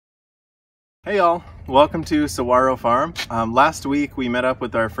Hey y'all, welcome to Saguaro Farm. Last week we met up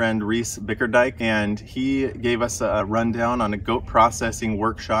with our friend Reece Bickerdyke and he gave us a rundown on a goat processing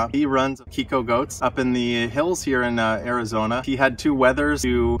workshop. He runs Kiko Goats up in the hills here in Arizona. He had two wethers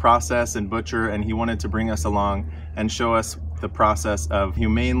to process and butcher and he wanted to bring us along and show us the process of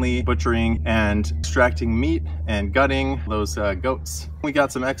humanely butchering and extracting meat and gutting those goats. We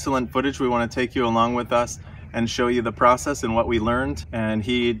got some excellent footage we want to take you along with us and show you the process and what we learned, and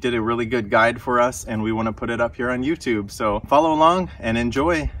he did a really good guide for us and we want to put it up here on YouTube, so follow along and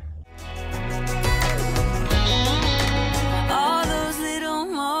enjoy. All those little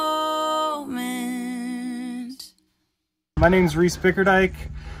moments. My name's Reece Bickerdyke.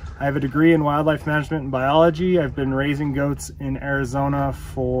 I have a degree in wildlife management and biology. I've been raising goats in Arizona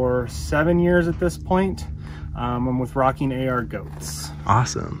for 7 years at this point. I'm with Rockin AR Goats.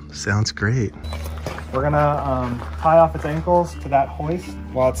 Awesome, sounds great. We're gonna tie off its ankles to that hoist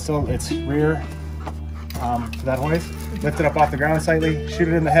while it's still its rear to that hoist. Lift it up off the ground slightly, shoot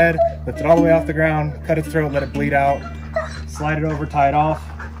it in the head, lift it all the way off the ground, cut its throat, let it bleed out, slide it over, tie it off.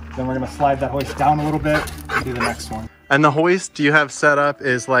 Then we're gonna slide that hoist down a little bit and do the next one. And the hoist you have set up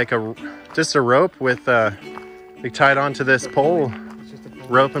is like just a rope with like tied onto this pole,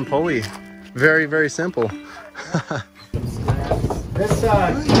 rope and pulley. Very, very simple. This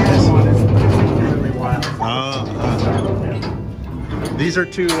one is particularly wild. These are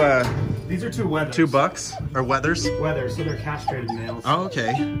two wethers. two bucks or wethers. Wethers, so they're castrated males. Oh,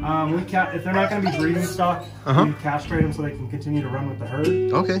 okay. If they're not going to be breeding stock, we castrate them so they can continue to run with the herd.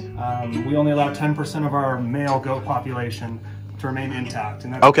 Okay. We only allow 10% of our male goat population to remain intact,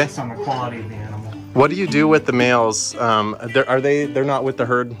 and that's based on the quality of the animal. What do you do with the males? They're not with the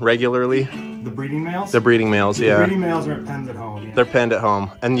herd regularly? The breeding males? The breeding males, yeah. The breeding males are at pens at home. Yeah. They're penned at home,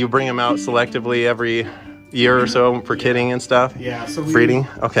 and you bring them out selectively every year or so for kidding and stuff? Yeah, so we breeding?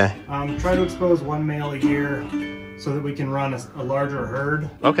 Okay. Try to expose one male a year so that we can run a larger herd.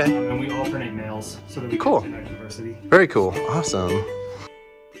 Okay. And we alternate males so that we can get diversity. Very cool. Awesome.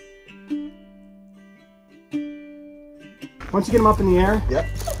 Once you get them up in the air, yep,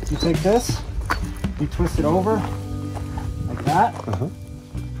 you take this, you twist it over like that,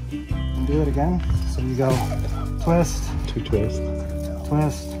 and do it again. So you go twist, two twists,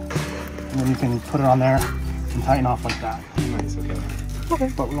 twist, and then you can put it on there and tighten off like that. Nice, okay. Okay.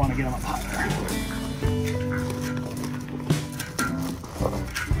 But we want to get them up higher.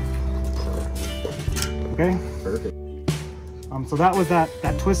 Okay? Perfect. So that was that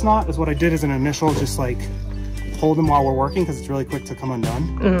twist knot is what I did as an initial, just like hold them while we're working because it's really quick to come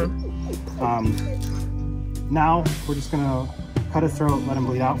undone. Now we're just gonna cut his throat, let him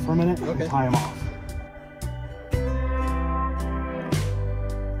bleed out for a minute, and tie him off.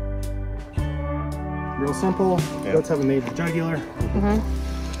 Real simple. Yeah. Goats have a major jugular. I'm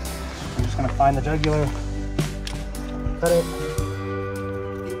just gonna find the jugular, cut it,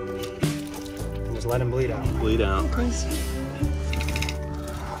 and just let him bleed out. Bleed out. Nice.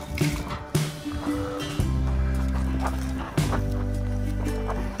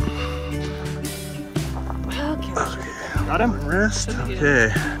 Got him? Wrist. Okay.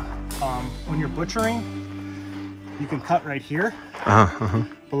 When you're butchering, you can cut right here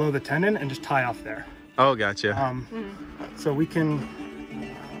below the tendon and just tie off there. Oh, gotcha. So we can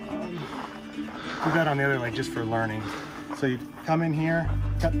do that on the other leg just for learning. So you come in here,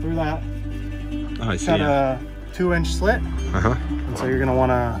 cut through that, cut a 2-inch slit, and so you're going to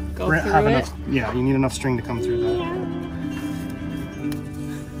want to have enough. Yeah, you need enough string to come through that.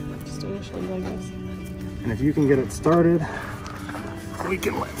 Just initially like this. And if you can get it started, we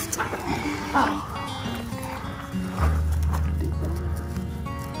can lift.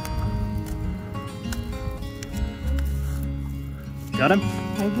 Got him?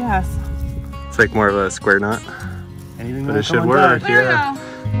 I guess. It's like more of a square knot. Anything but it should work, There we go.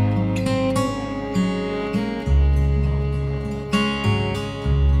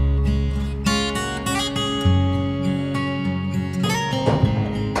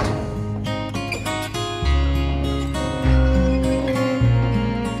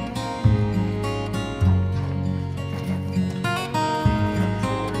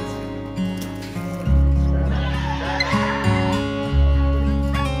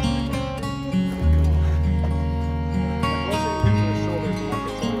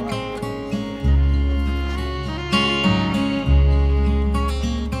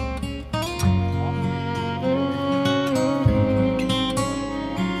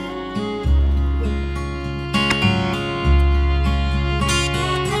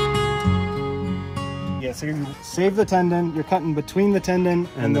 So you save the tendon, you're cutting between the tendon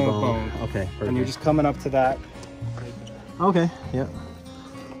and the bone. Okay, perfect. And you're just coming up to that. Okay, yeah.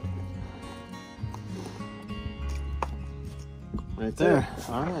 Right there.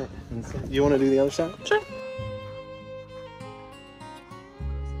 All right. You want to do the other side? Sure.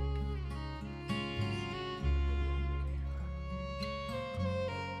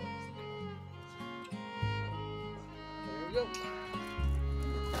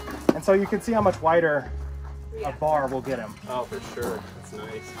 And so you can see how much wider a bar will get him. Oh, for sure. That's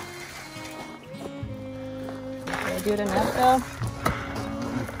nice. Did I do it enough though?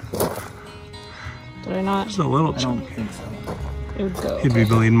 Did I not? Just a little. I don't think so. It would go. He'd be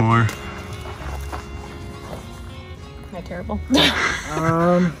bleeding more. Am I terrible?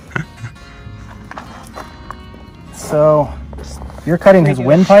 So you're cutting his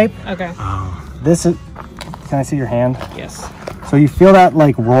windpipe. Okay. Oh. This is, can I see your hand? Yes. So you feel that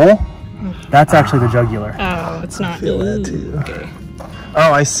like roll? That's actually the jugular. Oh, it's not. feel that too. Okay.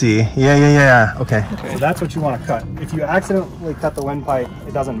 Oh, I see. Yeah. Okay. So that's what you want to cut. If you accidentally cut the windpipe,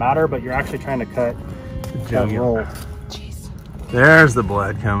 it doesn't matter, but you're actually trying to cut that roll. Jeez. There's the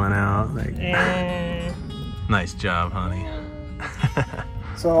blood coming out. Like, And nice job, honey.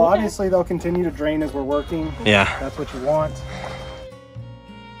 So obviously they'll continue to drain as we're working. Yeah. That's what you want.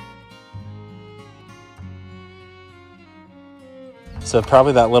 So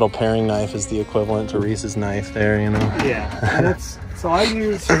probably that little paring knife is the equivalent to Reese's knife there, you know? Yeah. And it's, so I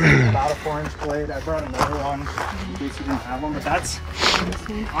use about a 4-inch blade. I brought another one in case you didn't have one, but that's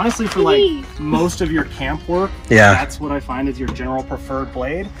honestly for like most of your camp work. Yeah. That's what I find is your general preferred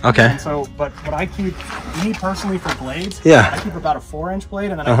blade. Okay. And so, but what I keep, me personally for blades, Yeah. I keep about a 4-inch blade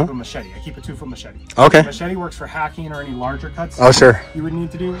and then I keep a machete. I keep a 2-foot machete. Okay. Machete works for hacking or any larger cuts. Oh, sure. You would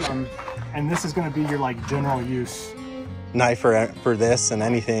need to do. And this is going to be your like general use. Knife for this and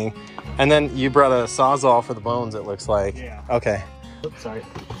anything. And then you brought a Sawzall for the bones, it looks like. Yeah. Okay. Oops, sorry.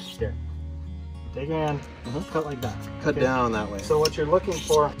 Here. Take your hand. Cut like that. Cut down that way. So what you're looking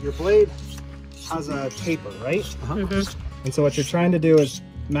for, your blade has a taper, right? And so what you're trying to do is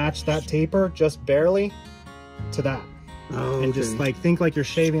match that taper just barely to that. Oh, And just like think like you're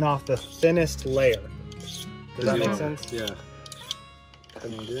shaving off the thinnest layer. Does that make sense? Yeah.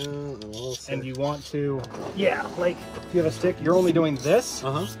 Cutting down and also. And you want to, yeah, like if you have a stick, you're only doing this.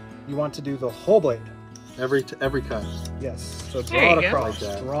 You want to do the whole blade. Every cut. Yes. So There draw you it go. across.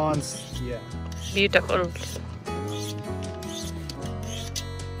 Like that. Draw on, yeah. beautiful.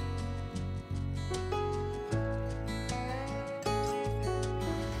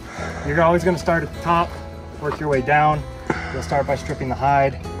 You're always going to start at the top, work your way down. You'll start by stripping the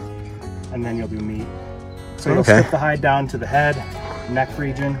hide, and then you'll do meat. So you'll strip the hide down to the head, neck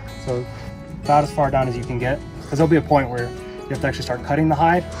region, so about as far down as you can get. Because there'll be a point where you have to actually start cutting the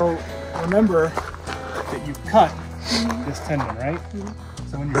hide. So remember that you cut this tendon, right?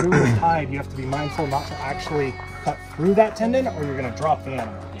 So when you're doing this hide, you have to be mindful not to actually cut through that tendon or you're going to drop the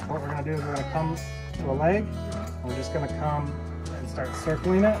animal. So what we're going to do is we're going to come to a leg, and we're just going to come and start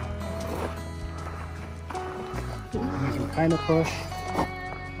circling it. And you can kind of push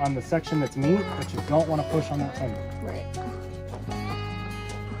on the section that's meat, but you don't want to push on that tendon. Right.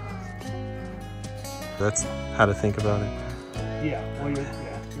 That's how to think about it. Yeah, well,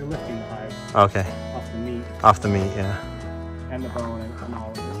 you're lifting the hide Okay. off the meat Off the meat, yeah. and the bone and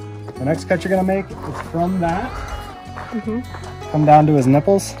all of it. The next cut you're going to make is from that, come down to his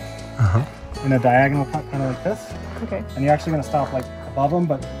nipples in a diagonal cut, kind of like this. Okay. And you're actually going to stop like above them,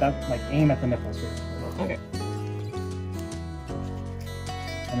 but that like aim at the nipples. Okay.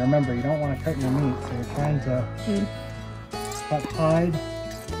 And remember, you don't want to cut your meat, so you're trying to cut hide.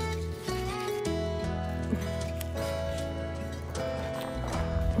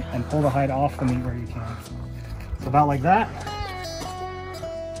 And pull the hide off the meat where you can. So about like that.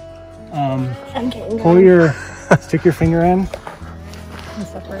 Pull your, stick your finger in. And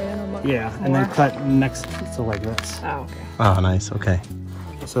separate it a little Yeah, and then cut next, so like this. Oh, okay. Oh, nice. Okay.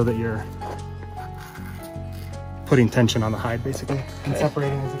 So that you're putting tension on the hide basically and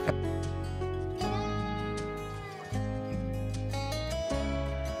separating as you cut.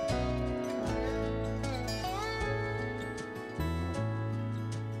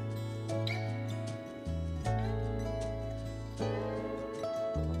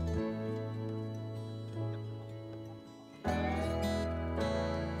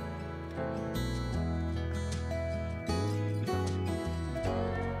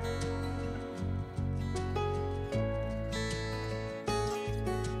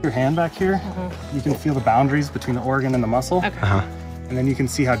 Your hand back here, you can feel the boundaries between the organ and the muscle, Okay. and then you can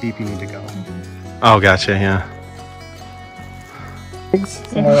see how deep you need to go. Oh, gotcha, yeah.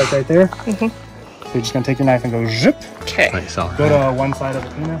 Somewhere like right there. So you're just gonna take your knife and go zip. Okay. Nice. All Go right. to one side of the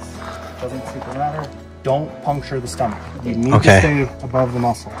penis. Doesn't super matter. Don't puncture the stomach. You need Okay. to stay above the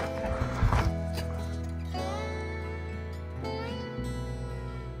muscle.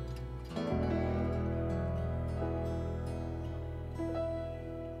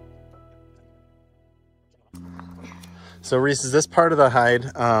 So Reece, is this part of the hide,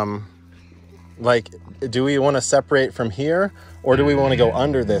 like, do we want to separate from here, or do we want to go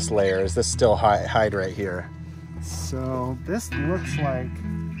under this layer? Is this still hide right here? So this looks like,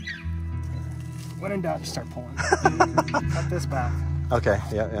 when in doubt, just start pulling. Cut this back. Okay,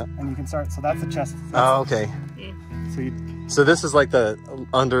 yeah. And you can start, so that's the chest. Oh, okay. So this is like the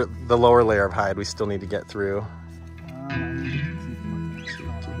under the lower layer of hide we still need to get through. Keep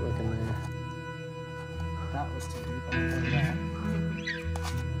looking there. That was too deep. I'll tell you that.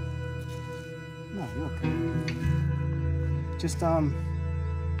 No, you're okay.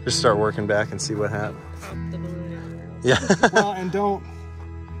 Just start working back and see what happens. Up the balloon. Yeah. well, and don't.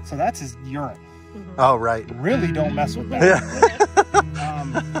 So that's his urine. Oh, right. Really don't mess with that. Yeah.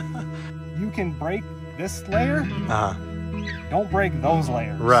 You can break this layer. Uh-huh. Don't break those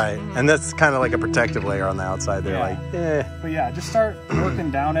layers. Right. And that's kind of like a protective layer on the outside there. Yeah. Like, eh. But yeah, just start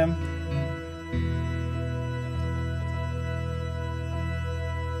working down him.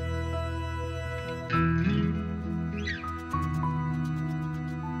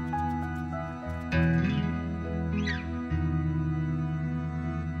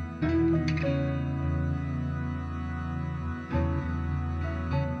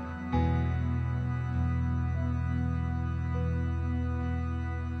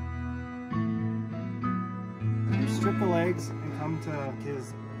 Strip the legs and come to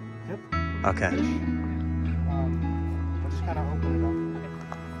his hip. Okay. We'll just kind of open it up.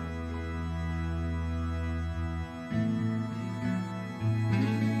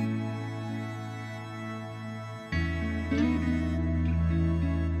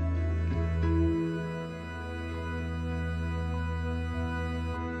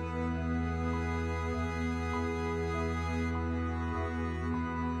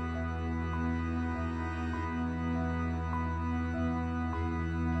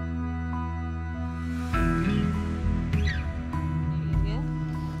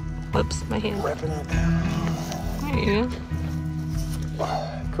 Whoops, my hand. Ripping it down. There you go.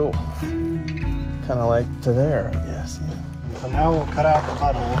 Cool. Kind of like to there, I guess. So now we'll cut out the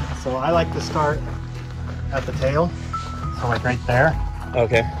butthole. So I like to start at the tail. So like right there.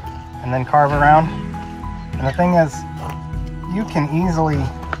 Okay. And then carve around. And the thing is, you can easily,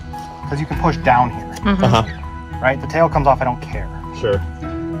 because you can push down here. Uh-huh. Right? The tail comes off, I don't care. Sure.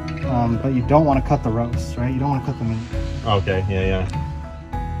 But you don't want to cut the roast, right? You don't want to cut the meat. Okay, yeah.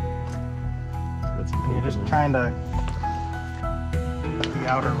 You're just trying to cut the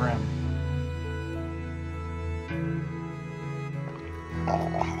outer rim.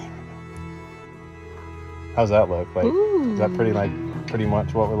 How's that look? Like, Ooh. is that pretty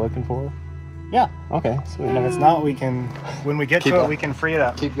much what we're looking for? Yeah. Okay, sweet. And if it's not, we can, when we get Keep to it, up. we can free it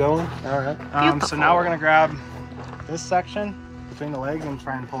up. Keep going. All right. So now we're gonna grab this section between the legs and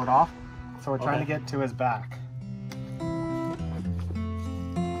try and pull it off. So we're trying to get to his back.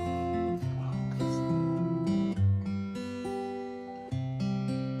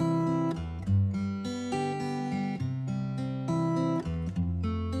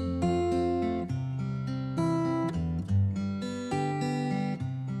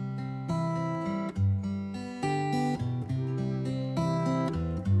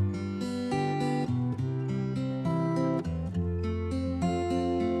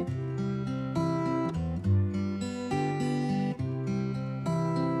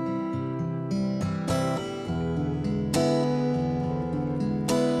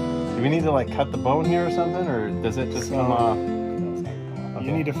 Do we need to like cut the bone here or something, or does it just come off?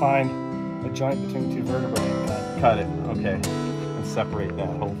 You need to find a joint between two vertebrae and cut. Cut it, okay, and separate that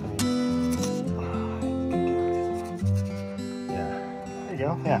whole thing. Yeah. There you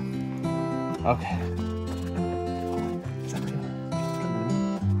go. Yeah. Okay.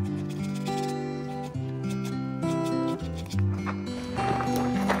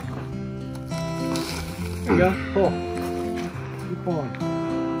 There you go. Pull. Keep pulling.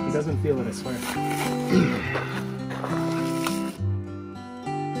 He doesn't feel it, I swear.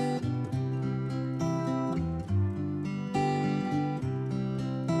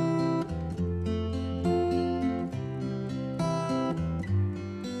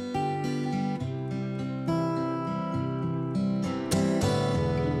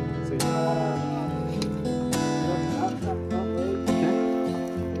 So you don't want to out that front leg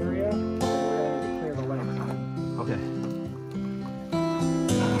area, and we're going to clear the legs. Okay.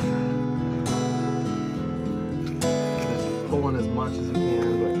 Pulling as much as you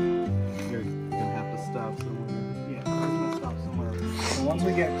can, but you're gonna have to stop somewhere. Yeah, we're gonna stop somewhere. So once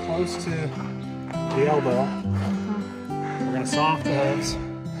we get close to the elbow, we're gonna saw off the hooves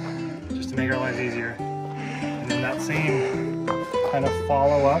just to make our lives easier. And then that same kind of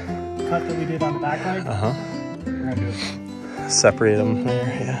follow-up cut that we did on the back leg, we're gonna do it. separate them there,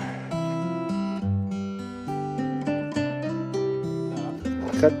 yeah.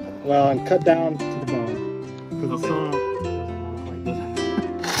 Cut well and cut down to the bone. Because the saw doesn't want to quite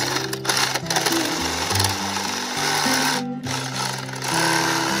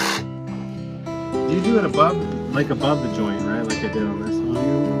do. You do it above, like above the joint, right? Like I did on this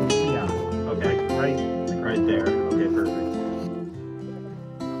one. Yeah. Okay. Right there. Okay. Perfect.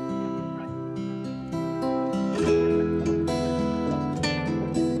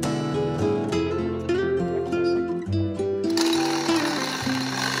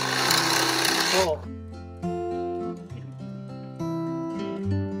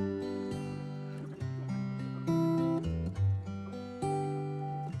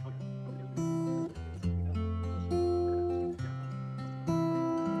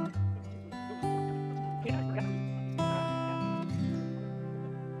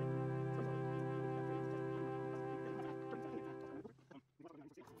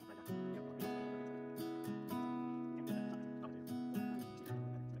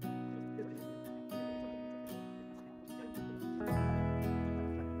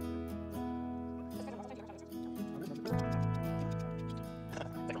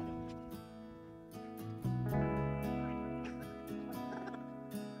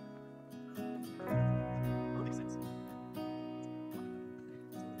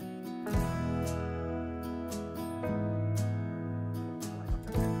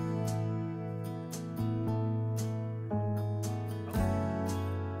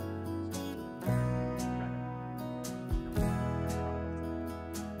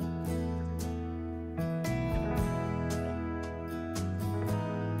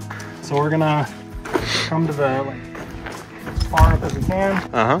 So we're gonna come to the as far up as we can.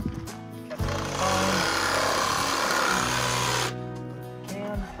 Uh-huh.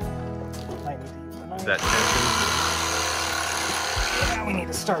 That tension? Yeah, we need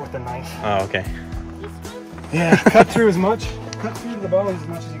to start with the knife. Oh, okay. Yeah, cut through the bones as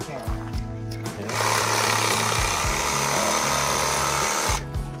much as you can.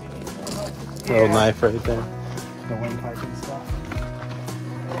 Little knife right there. The windpipe and stuff.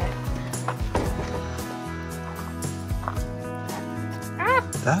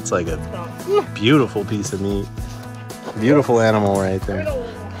 That's like a beautiful piece of meat. Beautiful animal right there.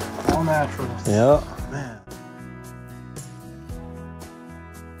 All natural. Yeah, man.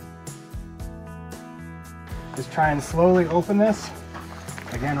 Just try and slowly open this.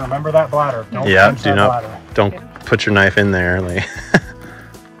 Again, remember that bladder. Don't Yeah, punch do that not, bladder. don't put your knife in there. Like.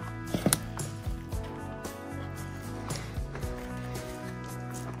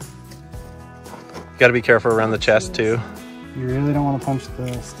 Got to be careful around the chest too. You really don't want to punch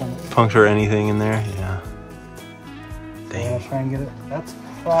the stomach. Puncture anything in there, yeah. Yeah, try and get it. That's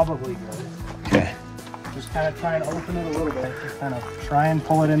probably good. Okay. Just kind of try and open it a little bit. Just kind of try and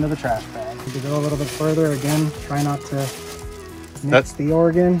pull it into the trash bag. To go a little bit further, again, try not to mix the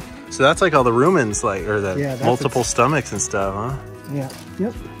organ. So that's like all the rumens, like, or the Yeah, multiple stomachs and stuff, huh? Yeah.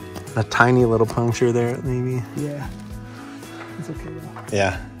 Yep. A tiny little puncture there, maybe. Yeah. It's okay though.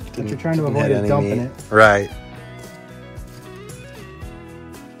 Yeah. But you're trying to avoid it dumping it. Right.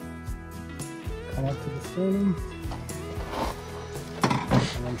 Come up to the sternum.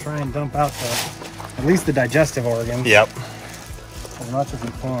 And then try and dump out at least the digestive organs. Yep. As much as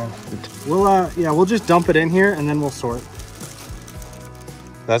you can. We'll just dump it in here and then we'll sort.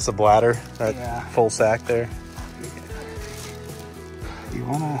 That's the bladder, that full sack there. You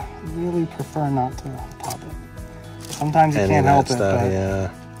want to really prefer not to pop it. Sometimes you can't help it, but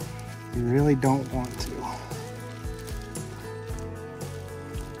you really don't want to.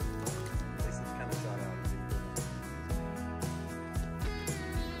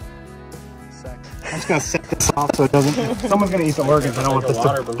 I'm just gonna set this off so it doesn't. Someone's gonna eat the organs. I don't want this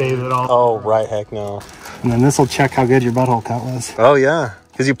to bathe it all. Oh, right, heck no. And then this will check how good your butthole cut was. Oh yeah,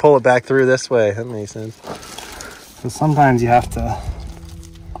 because you pull it back through this way. That makes sense. So sometimes you have to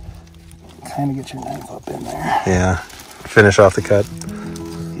kind of get your knife up in there. Yeah, finish off the cut.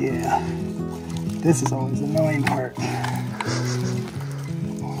 Yeah, this is always the annoying part.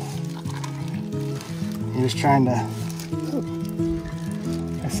 You're just trying to.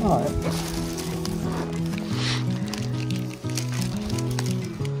 I saw it.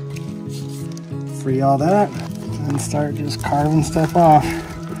 Free all that, and start just carving stuff off,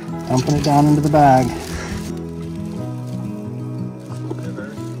 dumping it down into the bag.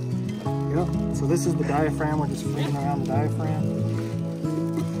 Yep, so this is the diaphragm, we're just freeing around the diaphragm.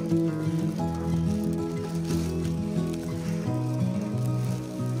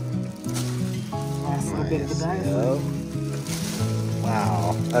 Last little bit of the diaphragm.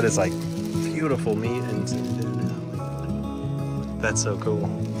 Wow, that is like beautiful meat and That's so cool.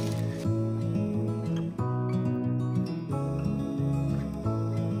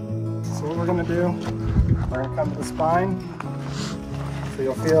 So what we're gonna do, we're gonna come to the spine. So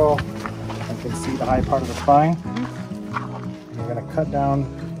you'll feel, you can see the high part of the spine. You're gonna cut down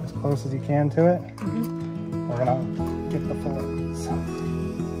as close as you can to it. We're gonna get the fillets.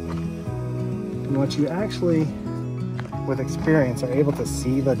 And what you actually, with experience, are able to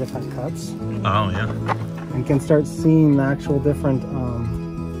see the different cuts. Oh yeah. And can start seeing the actual different,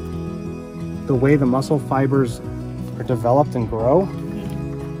 the way the muscle fibers are developed and grow.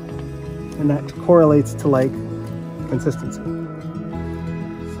 And that correlates to like consistency.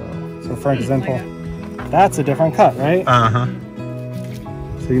 So for example, that's a different cut, right? Uh-huh.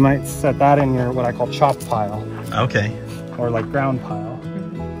 So you might set that in your, what I call chop pile. Okay. Or like ground pile.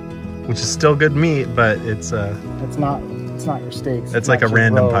 Which is still good meat, but it's not your steaks. it's like a not your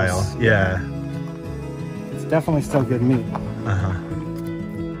random roast. pile. Yeah. It's definitely still good meat. Uh-huh.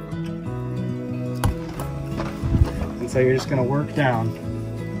 And so you're just gonna work down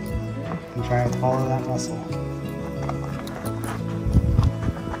and try and follow that muscle.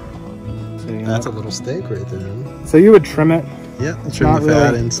 So, That's a little steak right there. So you would trim it. Yeah, It's trim not the fat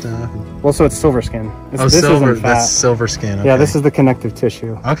really- and stuff. Well, so it's silver skin. Oh, this silver. isn't fat. That's silver skin. Okay. Yeah, this is the connective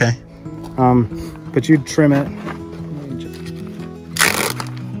tissue. Okay. But you'd trim it.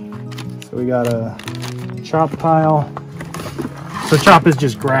 So we got a chop pile. So chop is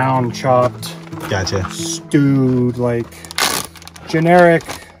just ground, chopped, Gotcha. stewed, like generic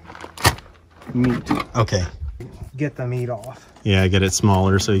meat. Okay. Get the meat off. Yeah, get it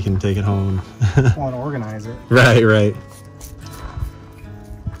smaller so you can take it home. Want to organize it. Right, right.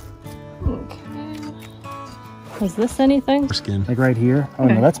 Okay. Is this anything? Skin. Like right here. Oh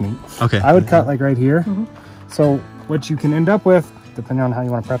Okay. no, that's meat. Okay. I would cut like right here. So what you can end up with, depending on how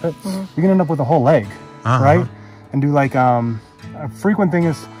you want to prep it, you can end up with a whole leg, right? And do like a frequent thing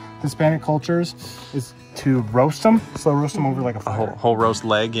is Hispanic cultures is to roast them. So roast them over like a fire. whole roast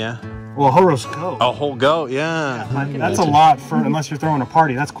leg, yeah. Well, a whole roast goat. A whole goat, yeah. That's a lot for unless you're throwing a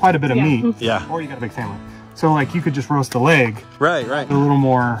party. That's quite a bit of meat. Yeah. Or you got a big family. So like you could just roast the leg, Right, right. a little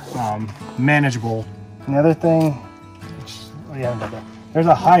more manageable. And the other thing, there's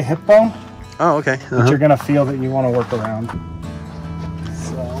a high hip bone Oh, okay. that you're gonna feel that you want to work around.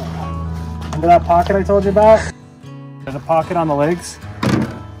 So, remember that pocket I told you about? There's a pocket on the legs.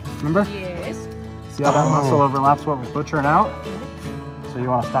 Remember? Yes. See how that muscle overlaps what we're butchering out? So you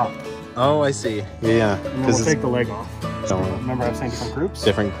want to stop. Oh, I see. Yeah. And then we'll take the leg off. So, Remember I was saying different groups?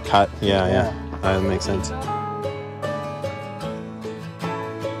 different cut. Yeah, yeah. That makes sense.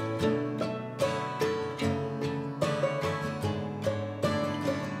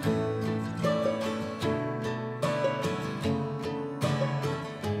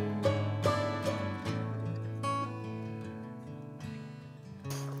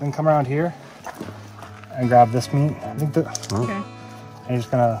 Then come around here and grab this meat. I think that, Okay. and you're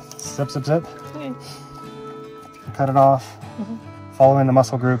just gonna zip, zip, zip. Okay. Cut it off. Following the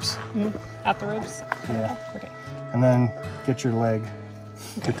muscle groups. At the ribs. Yeah. Okay. And then get your leg.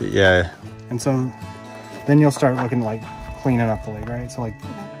 Yeah. And so then you'll start looking like cleaning up the leg, right? So like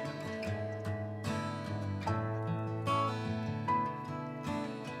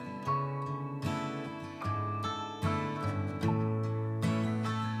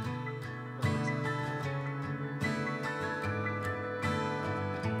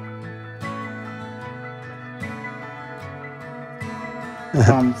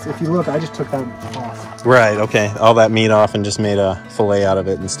if you look, I just took that off. Right, okay. All that meat off and just made a fillet out of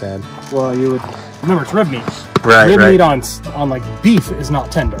it instead. Well, you would remember it's rib meat. Right, Rib right. meat on like beef is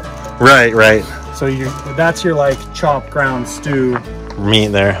not tender. Right, right. So that's your like chopped, ground, stew. Meat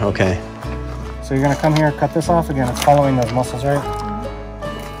there, okay. So you're gonna come here, cut this off again. It's following those muscles, right?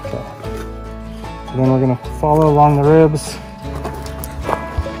 Okay. And then we're gonna follow along the ribs.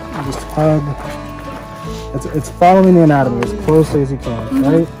 And just hug. It's following the anatomy as closely as you can,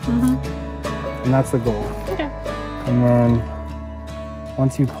 right? And that's the goal. Okay. And then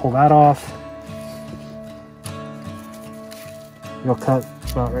once you pull that off, you'll cut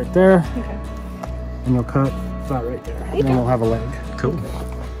about right there. Okay. And you'll cut about right there. And then we'll have a leg. Cool.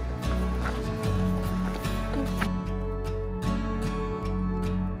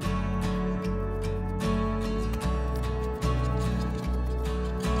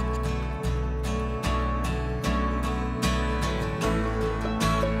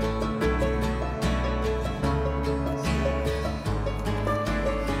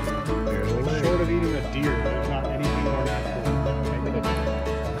 Short of eating a deer, there's not anything more natural.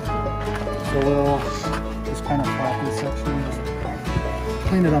 So we'll just kind of flatten this section, just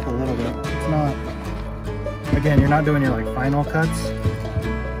clean it up a little bit. It's not, again, you're not doing your like final cuts.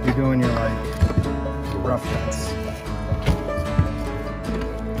 You're doing your like rough cuts.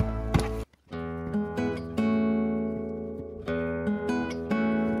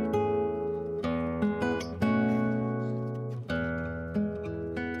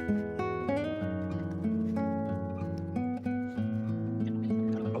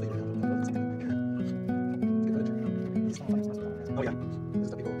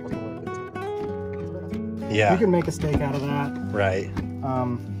 Yeah. You can make a steak out of that. Right.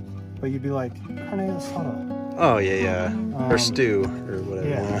 But you'd be like, carne asada. Oh yeah, yeah. Or stew or whatever.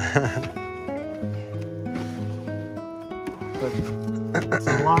 Yeah. But it's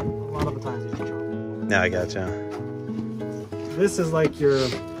a lot of the times you can chop. Yeah, I gotcha. This is like your,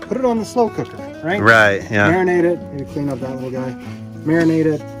 put it on the slow cooker, right? Right, yeah. Marinate it, maybe clean up that little guy. Marinate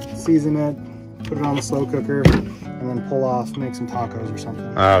it, season it, put it on the slow cooker, and then pull off, make some tacos or something.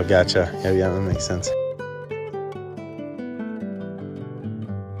 Oh, gotcha. Yeah, yeah, that makes sense.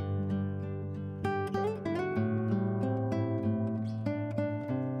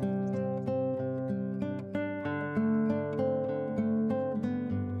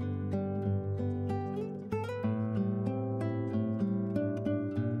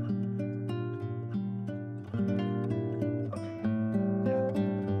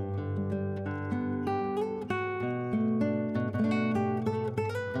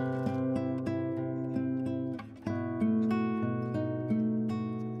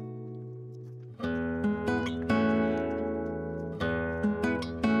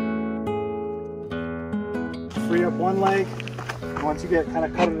 Free up one leg. Once you get kind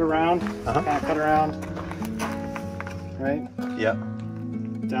of cut it around, kind of cut around, right? Yep.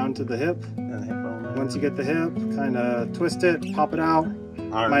 Down to the hip. And hip bone. Once you get the hip, kind of twist it, pop it out.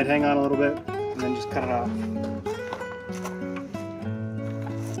 Arm. Might hang on a little bit, and then just cut it off.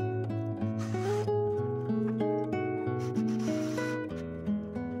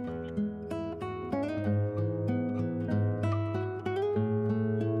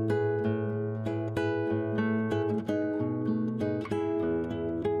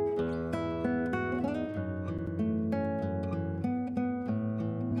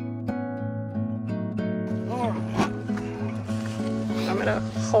 I'm gonna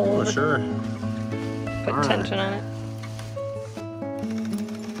hold. Oh, sure. Put All tension on it.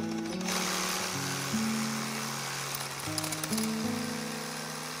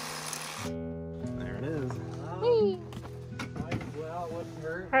 There it is. Whee.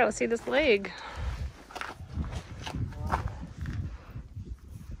 All right, let's see this leg.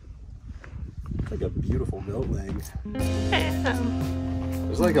 It's like a beautiful goat leg. Yeah.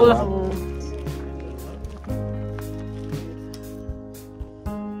 There's like a lot.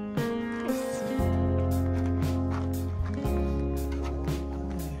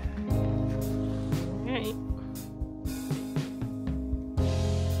 Alright.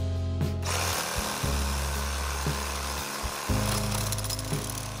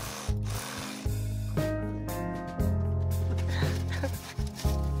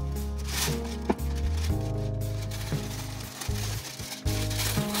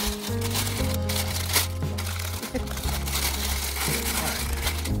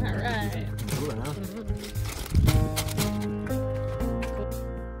 Alright.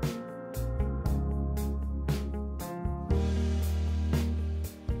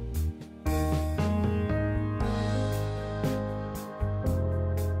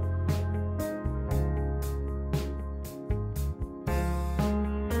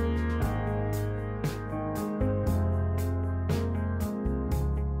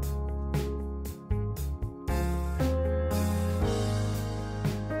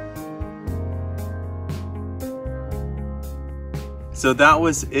 So that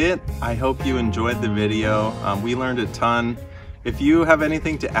was it. I hope you enjoyed the video. We learned a ton. If you have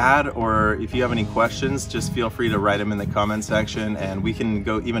anything to add or if you have any questions, just feel free to write them in the comment section and we can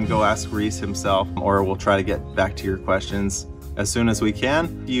even go ask Reece himself, or we'll try to get back to your questions as soon as we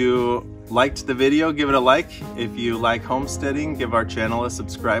can. If you liked the video, give it a like. If you like homesteading, give our channel a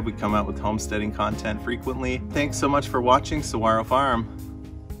subscribe. We come out with homesteading content frequently. Thanks so much for watching Saguaro Farm.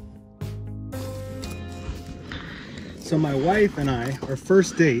 So my wife and I, our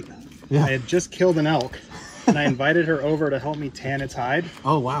first date, I had just killed an elk, and I invited her over to help me tan its hide.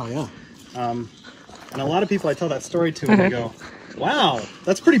 Oh, wow, yeah. And a lot of people I tell that story to, and they go, wow,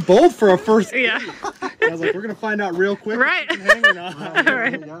 that's pretty bold for a first date. Yeah. And I was like, we're going to find out real quick Right. if you can hang or not.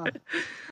 Right. Yeah.